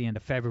 It is the end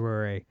of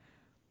February.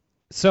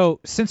 So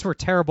since we're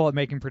terrible at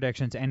making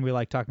predictions and we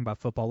like talking about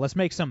football, let's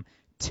make some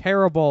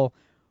terrible,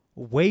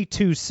 way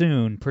too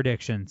soon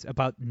predictions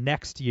about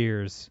next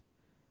year's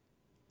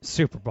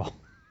Super Bowl.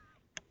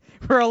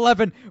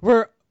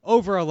 We're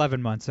over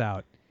 11 months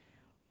out.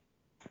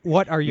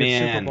 What are your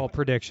Super Bowl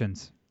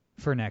predictions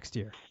for next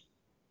year?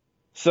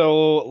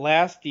 So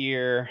last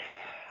year,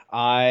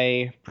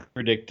 I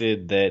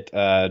predicted that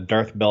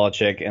Darth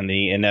Belichick and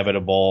the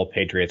inevitable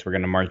Patriots were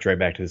going to march right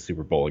back to the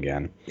Super Bowl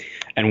again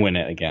and win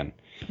it again.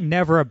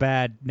 Never a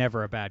bad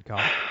call.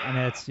 I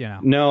mean, it's,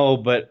 No,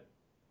 but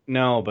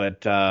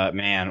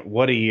man,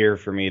 what a year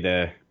for me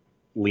to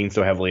lean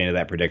so heavily into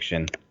that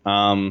prediction.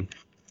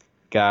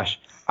 Gosh,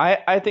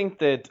 I think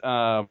that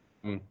I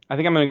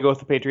think I'm going to go with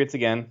the Patriots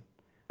again.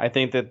 I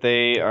think that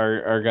they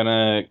are going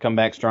to come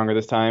back stronger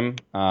this time,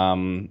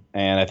 and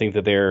I think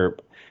that they're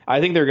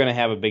going to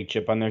have a big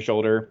chip on their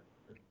shoulder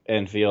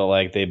and feel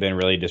like they've been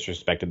really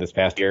disrespected this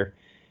past year.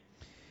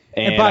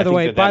 And by the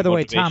way,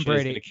 Tom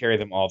Brady is going to carry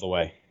them all the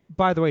way.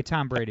 By the way,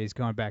 Tom Brady's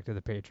going back to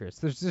the Patriots.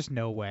 There's just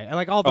no way.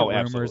 Like all the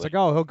rumors, absolutely.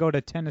 He'll go to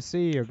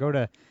Tennessee or go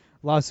to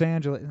Los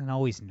Angeles.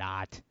 No, he's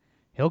not.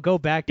 He'll go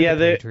back to the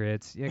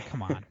Patriots. Yeah,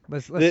 come on.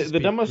 Let's be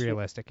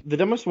realistic. The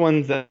dumbest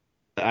ones that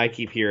I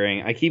keep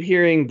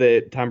hearing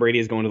that Tom Brady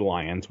is going to the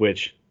Lions,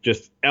 which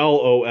just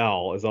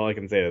LOL is all I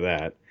can say to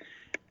that.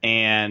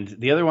 And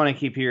the other one I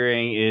keep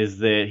hearing is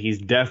that he's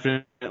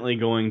definitely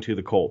going to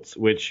the Colts,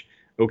 which,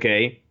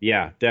 okay,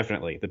 yeah,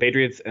 definitely. The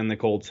Patriots and the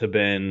Colts have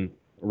been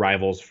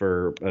rivals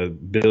for a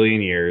billion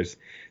years.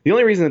 The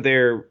only reason that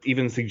they're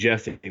even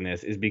suggesting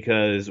this is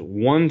because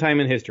one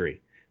time in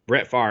history,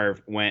 Brett Favre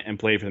went and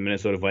played for the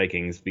Minnesota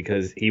Vikings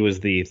because he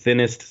was the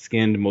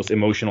thinnest-skinned, most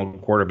emotional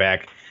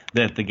quarterback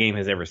that the game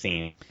has ever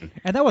seen.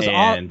 And that was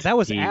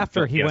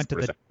after he went to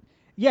the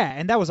Yeah,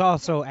 and that was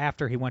also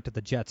after he went to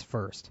the Jets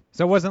first.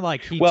 So it wasn't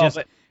like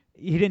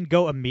he didn't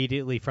go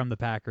immediately from the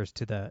Packers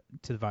to the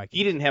Vikings.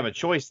 He didn't have a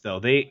choice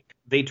though. They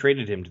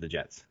traded him to the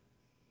Jets.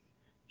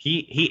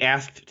 He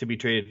asked to be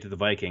traded to the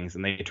Vikings,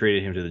 and they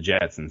traded him to the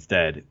Jets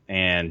instead.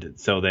 And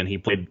so then he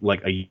played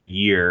like a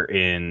year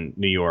in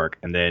New York,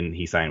 and then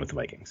he signed with the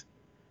Vikings.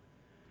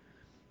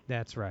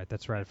 That's right.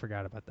 I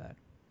forgot about that.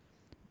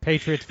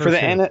 Patriots for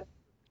the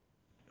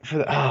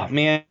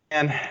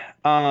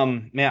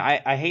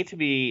I hate to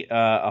be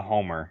a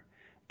homer,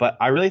 but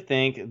I really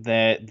think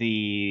that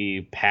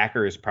the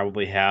Packers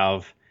probably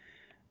have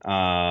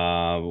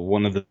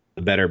one of the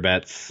better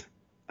bets.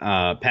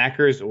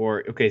 Packers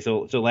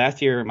so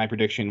last year my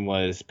prediction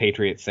was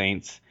Patriots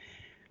Saints.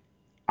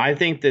 I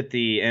think that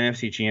the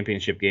NFC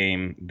Championship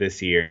game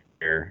this year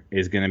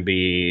is going to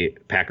be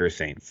Packers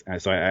Saints.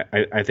 So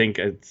I think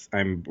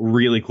I'm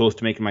really close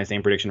to making my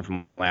same prediction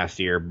from last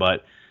year,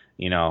 but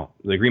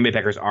the Green Bay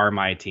Packers are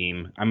my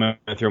team. I'm going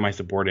to throw my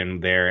support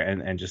in there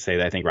and just say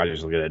that I think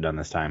Rodgers will get it done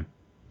this time.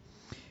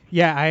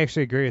 Yeah, I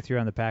actually agree with you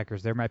on the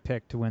Packers. They're my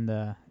pick to win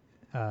the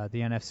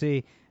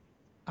NFC.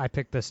 I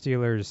pick the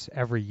Steelers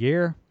every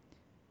year.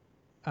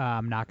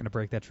 I'm not going to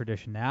break that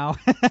tradition now.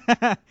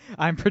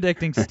 I'm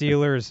predicting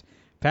Steelers,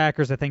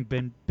 Packers. I think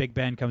Big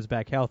Ben comes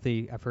back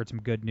healthy. I've heard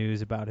some good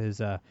news about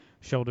his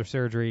shoulder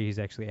surgery. He's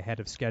actually ahead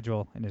of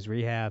schedule in his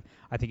rehab.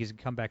 I think he's going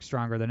to come back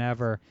stronger than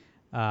ever.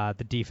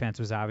 The defense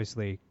was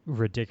obviously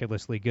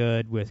ridiculously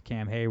good with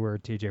Cam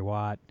Hayward, T.J.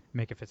 Watt,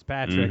 Micah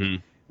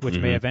Fitzpatrick, which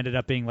may have ended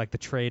up being like the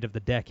trade of the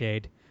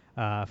decade.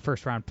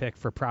 First-round pick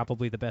for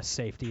probably the best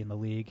safety in the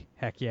league.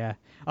 Heck yeah.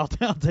 I'll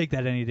take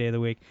that any day of the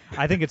week.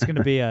 I think it's going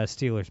to be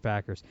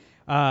Steelers-Packers.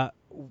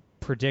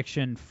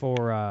 Prediction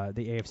for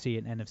the AFC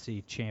and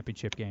NFC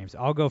championship games.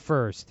 I'll go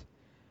first.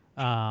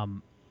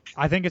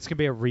 I think it's going to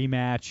be a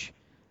rematch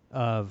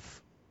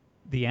of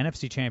the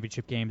NFC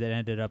championship game that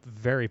ended up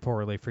very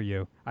poorly for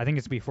you. I think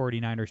it's going to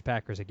be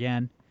 49ers-Packers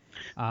again.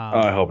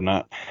 I hope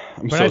not.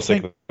 I'm so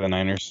sick of the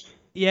Niners.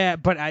 Yeah,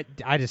 but I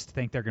just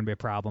think they're going to be a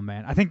problem,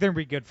 man. I think they're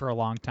going to be good for a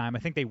long time. I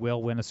think they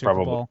will win a Super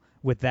Bowl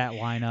with that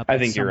lineup I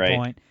think at some you're right.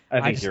 point.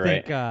 I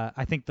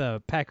think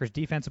the Packers'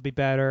 defense will be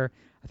better.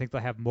 I think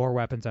they'll have more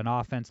weapons on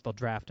offense. They'll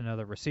draft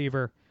another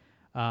receiver.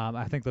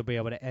 I think they'll be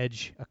able to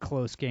edge a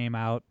close game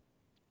out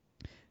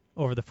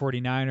over the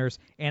 49ers.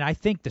 And I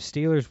think the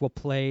Steelers will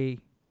play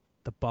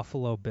the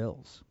Buffalo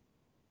Bills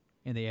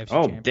in the AFC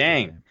Championship. Oh,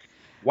 dang. Game.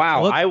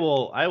 Wow, Look, I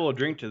will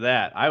drink to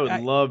that. I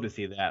would love to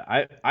see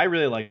that. I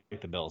really like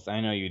the Bills.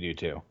 I know you do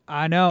too.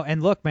 I know.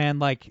 And look, man,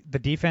 like the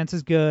defense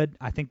is good.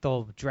 I think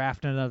they'll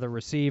draft another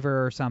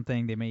receiver or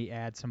something. They may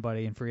add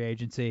somebody in free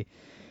agency.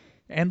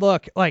 And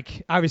look,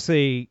 like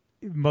obviously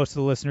most of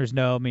the listeners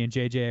know me and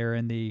JJ are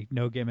in the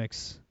No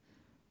Gimmicks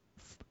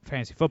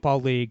Fantasy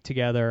Football League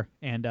together.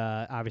 And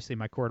obviously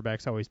my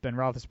quarterback's always Ben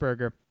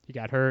Roethlisberger. He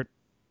got hurt,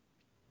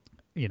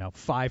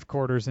 5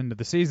 quarters into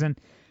the season.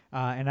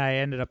 And I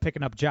ended up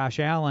picking up Josh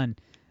Allen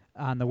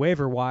on the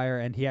waiver wire,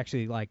 and he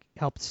actually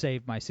helped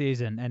save my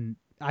season. And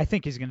I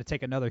think he's going to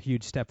take another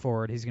huge step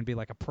forward. He's going to be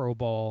like a Pro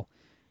Bowl,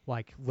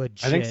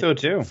 legit. I think so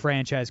too.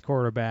 Franchise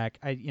quarterback.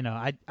 I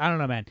don't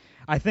know, man.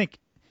 I think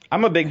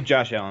I'm a big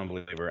Josh Allen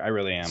believer. I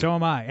really am. So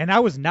am I. And I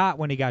was not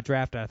when he got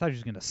drafted. I thought he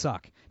was going to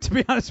suck. To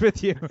be honest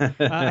with you,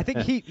 I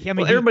think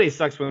everybody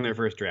sucks when they're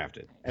first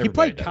drafted. He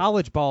played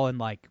college ball in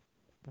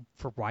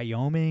for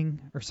Wyoming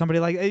or somebody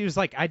it was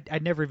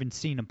I'd never even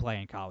seen him play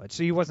in college.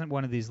 So he wasn't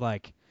one of these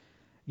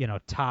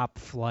top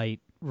flight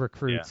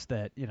recruits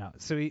that,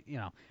 so he,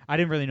 I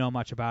didn't really know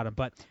much about him,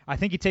 but I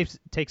think he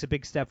takes a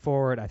big step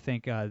forward. I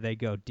think they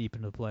go deep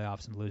into the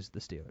playoffs and lose to the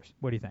Steelers.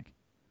 What do you think?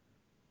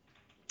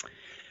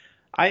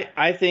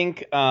 I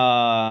think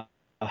the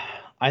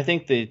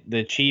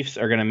Chiefs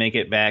are going to make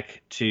it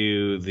back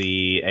to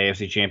the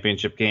AFC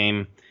Championship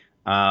game.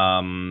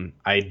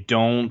 I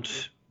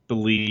don't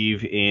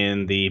believe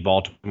in the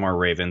Baltimore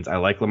Ravens. I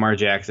like Lamar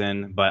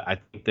Jackson, but I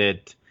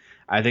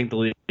think the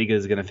league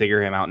is going to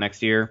figure him out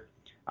next year.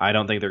 I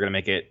don't think they're going to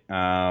make it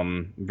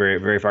very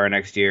very far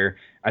next year.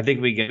 I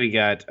think we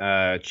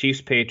got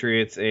Chiefs,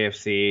 Patriots,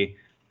 AFC,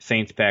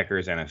 Saints,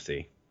 Packers,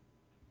 NFC.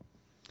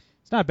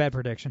 It's not a bad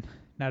prediction.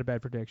 Not a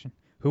bad prediction.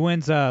 Who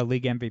wins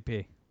league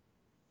MVP?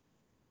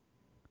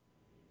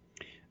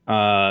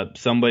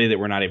 Somebody that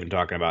we're not even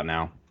talking about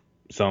now.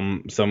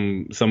 Some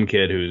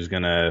kid who's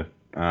gonna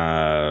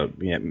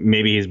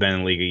maybe he's been in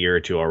the league a year or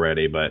two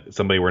already, but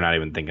somebody we're not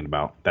even thinking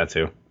about. That's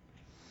who.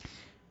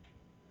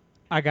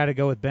 I got to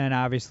go with Ben,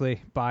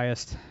 obviously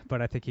biased,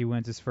 but I think he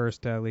wins his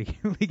first league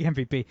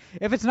MVP.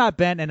 If it's not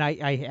Ben, and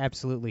I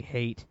absolutely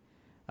hate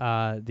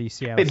the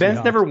Seattle Seahawks.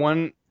 Ben's never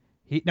won.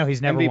 He's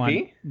never MVP?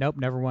 won. Nope,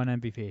 never won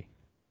MVP.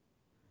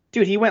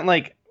 Dude, he went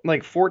like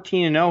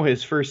 14-0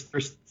 his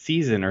first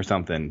season or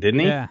something, didn't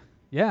he? Yeah.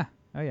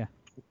 Oh yeah.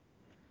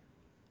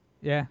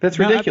 Yeah. That's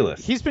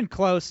ridiculous. He's been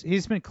close.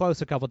 He's been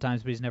close a couple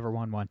times, but he's never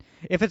won one.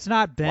 If it's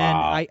not Ben,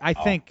 wow. I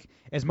think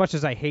as much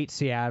as I hate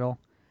Seattle,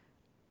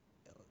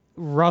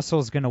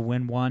 Russell's gonna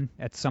win one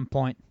at some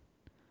point.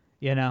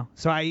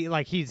 So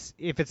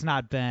if it's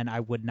not Ben, I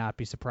would not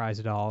be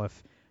surprised at all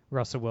if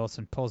Russell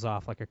Wilson pulls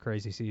off like a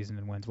crazy season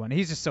and wins one.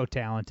 He's just so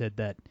talented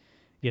that,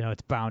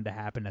 it's bound to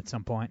happen at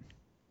some point.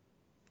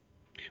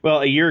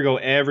 Well, a year ago,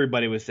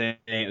 everybody was saying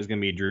it was going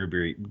to be Drew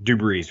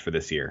Brees for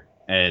this year.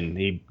 And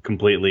he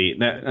completely,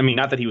 I mean,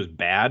 not that he was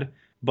bad,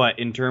 but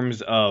in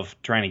terms of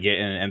trying to get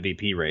in an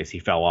MVP race, he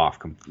fell off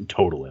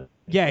totally.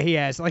 Yeah, he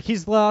has. Like,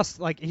 he's lost,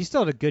 like, he's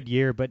still had a good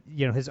year, but,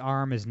 his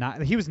arm is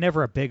not, he was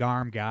never a big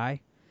arm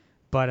guy.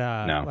 But,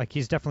 no. Like,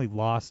 he's definitely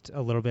lost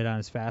a little bit on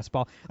his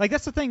fastball. Like,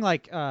 that's the thing,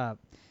 like,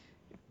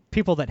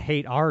 people that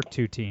hate our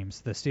two teams,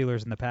 the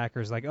Steelers and the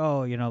Packers, like,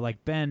 oh,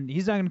 like, Ben,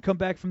 he's not going to come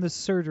back from this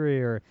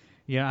surgery, or,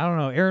 I don't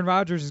know, Aaron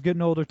Rodgers is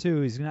getting older,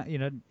 too. He's not,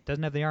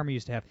 doesn't have the arm he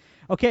used to have.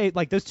 Okay,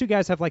 like, those two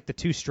guys have, like, the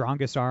two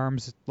strongest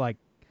arms, like,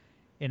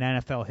 in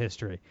NFL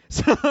history.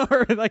 So,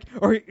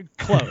 or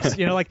close,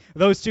 like,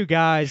 those two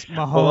guys,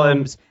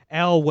 Mahomes,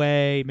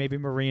 Elway, maybe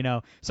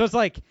Marino. So it's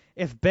like,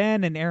 if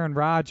Ben and Aaron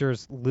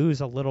Rodgers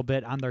lose a little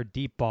bit on their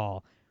deep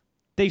ball,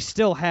 they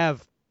still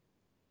have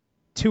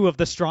two of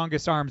the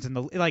strongest arms in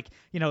the, like,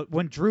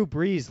 when Drew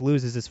Brees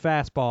loses his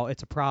fastball,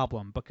 it's a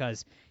problem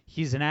because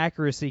he's an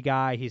accuracy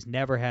guy. He's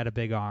never had a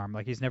big arm.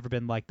 Like, he's never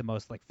been like the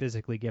most like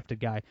physically gifted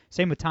guy.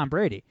 Same with Tom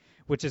Brady,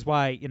 which is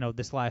why,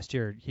 this last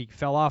year he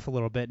fell off a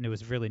little bit and it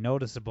was really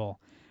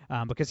noticeable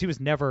because he was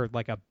never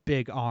like a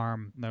big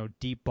arm,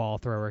 deep ball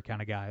thrower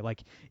kind of guy.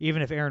 Like,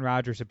 even if Aaron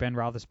Rodgers or Ben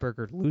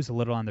Roethlisberger lose a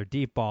little on their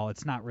deep ball,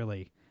 it's not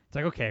really, it's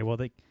like, okay, well,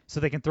 they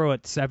can throw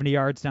it 70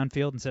 yards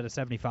downfield instead of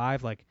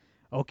 75. Like,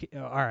 okay,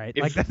 all right.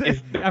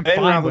 I'm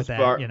fine with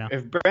that.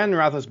 If Ben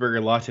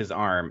Roethlisberger lost his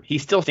arm, he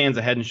still stands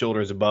a head and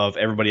shoulders above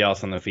everybody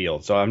else on the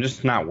field. So I'm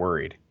just not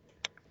worried.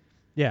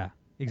 Yeah,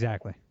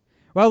 exactly.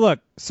 Well, look,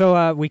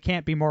 so we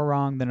can't be more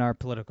wrong than our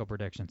political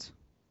predictions.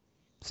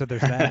 So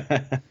there's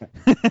that.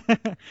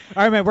 All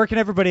right, man. Where can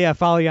everybody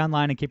follow you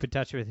online and keep in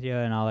touch with you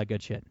and all that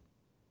good shit?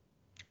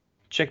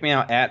 Check me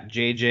out at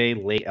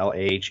JJ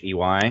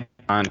Lahey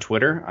on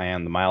Twitter. I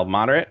am the mild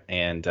moderate,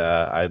 and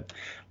I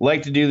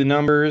like to do the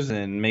numbers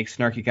and make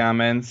snarky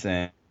comments,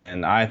 and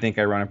I think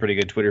I run a pretty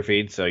good Twitter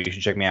feed, so you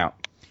should check me out.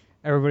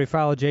 Everybody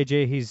follow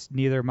JJ. He's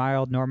neither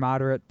mild nor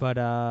moderate,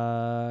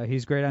 but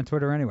he's great on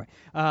Twitter anyway.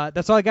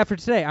 That's all I got for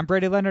today. I'm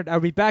Brady Leonard.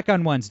 I'll be back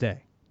on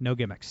Wednesday. No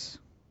gimmicks.